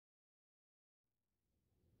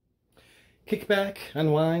kick back,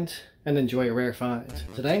 unwind, and enjoy a rare find.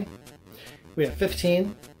 Today, we have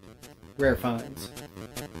 15 rare finds.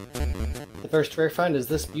 The first rare find is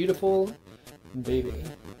this beautiful baby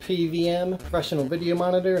PVM professional video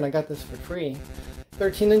monitor, and I got this for free.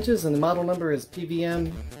 13 inches, and the model number is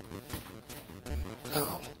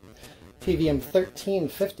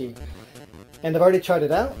PVM-1350. And I've already tried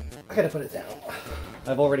it out. I gotta put it down.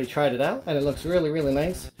 I've already tried it out, and it looks really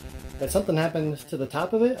nice. But something happened to the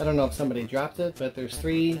top of it. I don't know if somebody dropped it, but there's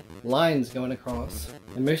 3 lines going across.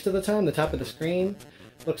 And most of the time, the top of the screen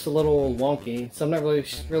looks a little wonky. So I'm not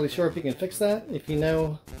really sure if you can fix that. If you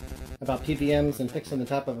know about PVMs and fixing the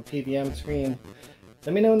top of a PVM screen,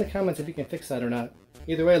 let me know in the comments if you can fix that or not.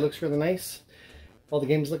 Either way, it looks really nice. All the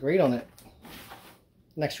games look great on it.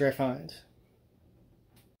 Next rare find.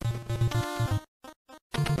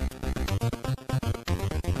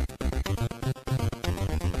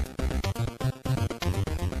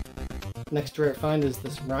 Next rare find is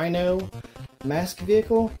this Rhino M.A.S.K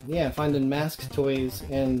vehicle. Yeah, finding M.A.S.K toys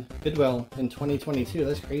in Goodwill in 2022.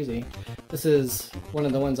 That's crazy. This is one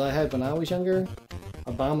of the ones I had when I was younger.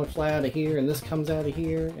 A bomb would fly out of here, and this comes out of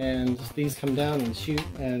here, and these come down and shoot,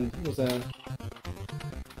 and there's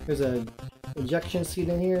a ejection seat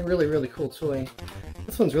in here. Really cool toy.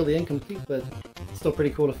 This one's really incomplete, but still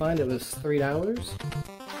pretty cool to find. It was $3.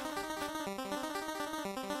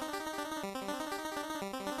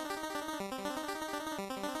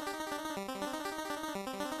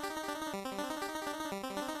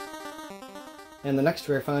 And the next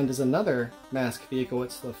rare find is another M.A.S.K vehicle.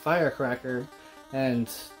 It's the Firecracker, and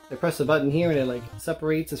I press the button here and it like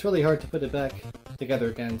separates. It's really hard to put it back together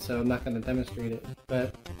again, so I'm not going to demonstrate it,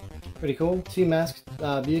 but pretty cool. 2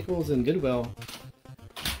 M.A.S.K vehicles in Goodwill.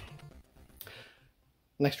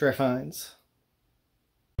 Next rare finds.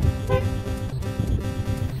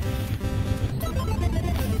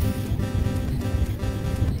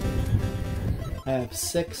 I have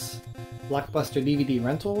 6 Blockbuster DVD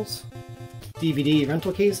rentals. DVD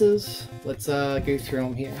rental cases. Let's go through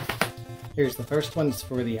them here. Here's the first one. It's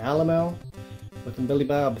for the Alamo with Billy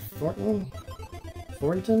Bob Thornton.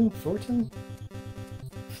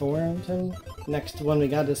 Next one we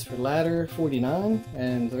got is for Ladder 49,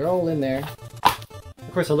 and they're all in there.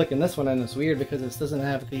 Of course, I look in this one and it's weird because this doesn't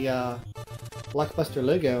have the Blockbuster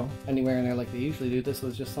logo anywhere in there like they usually do. This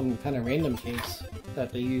was just some kind of random case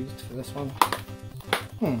that they used for this one.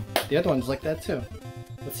 The other one's like that too.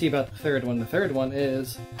 Let's see about the third one. The third one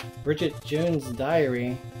is Bridget Jones'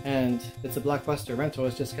 Diary, and it's a Blockbuster rental.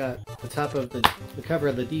 It's just got the top of the cover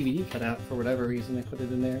of the DVD cut out for whatever reason. They put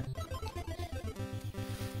it in there.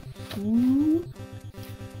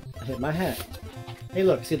 I hit my hat. Hey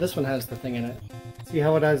look, see, this one has the thing in it. See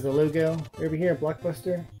how it has the logo over here,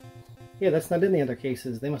 Blockbuster? Yeah, that's not in the other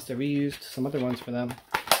cases. They must have reused some other ones for them.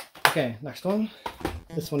 Okay, next one.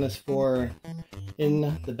 This one is for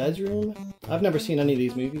In the Bedroom. I've never seen any of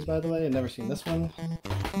these movies, by the way. I've never seen this one.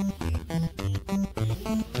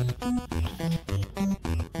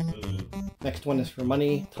 Next one is for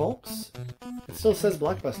Money Talks. It still says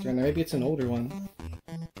Blockbuster in there. Maybe it's an older one.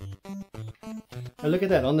 Oh, look at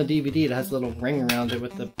that. On the DVD, it has a little ring around it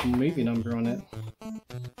with the movie number on it.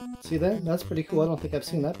 See that? That's pretty cool. I don't think I've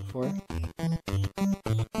seen that before.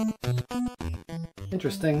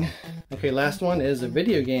 Interesting. Okay, last one is a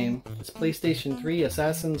video game. It's PlayStation 3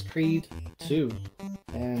 Assassin's Creed 2.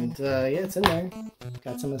 And yeah, it's in there.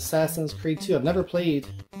 Got some Assassin's Creed 2. I've never played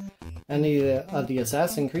any of the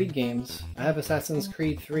Assassin's Creed games. I have Assassin's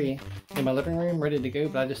Creed 3 in my living room ready to go,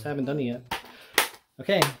 but I just haven't done it yet.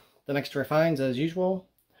 Okay, the next rare finds, as usual,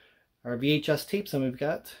 are VHS tapes, and we've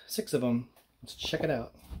got 6 of them. Let's check it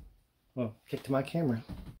out. Well, kick to my camera.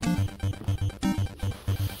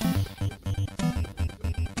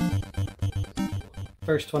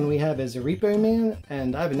 First one we have is Repo Man,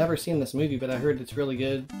 and I've never seen this movie, but I heard it's really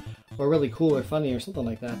good, or really cool, or funny, or something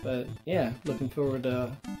like that. But yeah, looking forward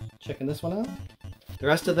to checking this one out. The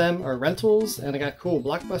rest of them are rentals, and I got cool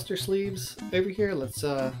Blockbuster sleeves over here. Let's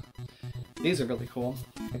these are really cool.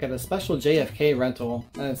 I got a special JFK rental,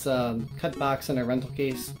 and it's a cut box and a rental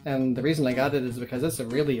case, and the reason I got it is because it's a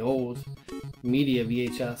really old media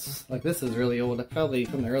VHS. Like, this is really old, probably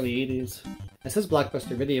from the early 80s. It says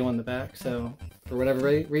Blockbuster Video on the back, so for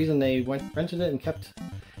whatever reason they rented it and kept,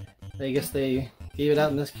 I guess they gave it out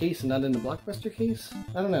in this case and not in the Blockbuster case?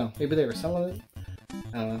 I don't know, maybe they were selling it?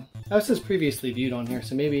 I don't know. I was just previously viewed on here,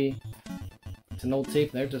 so maybe it's an old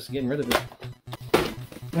tape and they're just getting rid of it.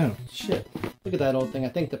 Oh, shit. Look at that old thing. I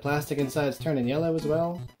think the plastic inside is turning yellow as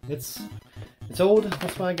well. It's old,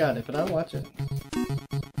 that's why I got it, but I'll watch it.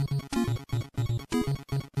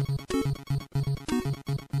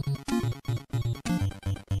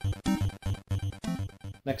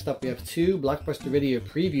 Next up we have two Blockbuster Video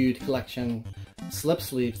Previewed Collection slip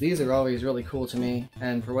sleeves. These are always really cool to me,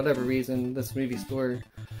 and for whatever reason this movie store,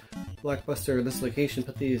 Blockbuster, this location,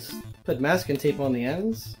 put masking tape on the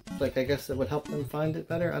ends. Like, I guess it would help them find it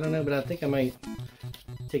better. I don't know, but I think I might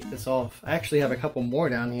take this off. I actually have a couple more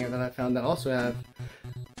down here that I found that also have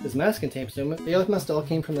this masking tape, so they must all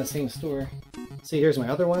came from the same store. See, here's my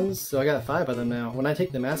other ones, so I got 5 of them now. When I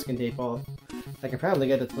take the masking tape off, I can probably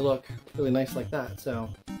get it to look really nice like that, so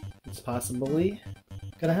it's possibly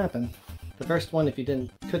gonna happen. The first one, if you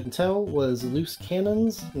couldn't tell, was Loose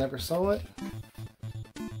Cannons. Never saw it.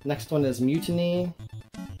 Next one is Mutiny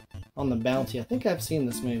on the Bounty. I think I've seen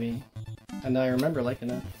this movie, and I remember liking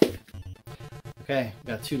it. Okay,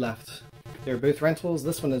 we got 2 left. They're both rentals.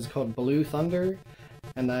 This one is called Blue Thunder,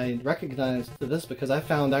 and I recognized this because I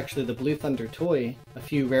found actually the Blue Thunder toy a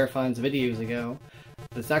few Rare Finds videos ago.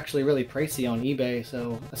 It's actually really pricey on eBay,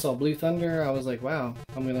 so I saw Blue Thunder, I was like, wow,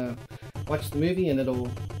 I'm gonna watch the movie and it'll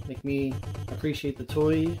make me appreciate the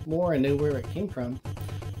toy more and know where it came from.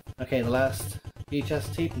 Okay, the last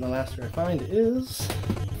VHS tape and the last Rare Find is...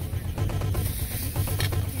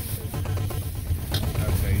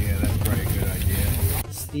 Okay, yeah, that's probably a good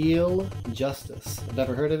idea. Steel Justice. I've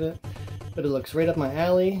never heard of it, but it looks right up my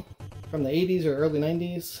alley from the 80s or early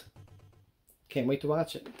 90s. Can't wait to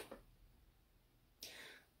watch it.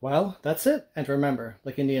 Well, that's it. And remember,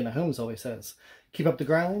 like Indiana Holmes always says, keep up the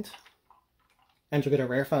grind, and you'll get a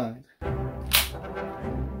rare find.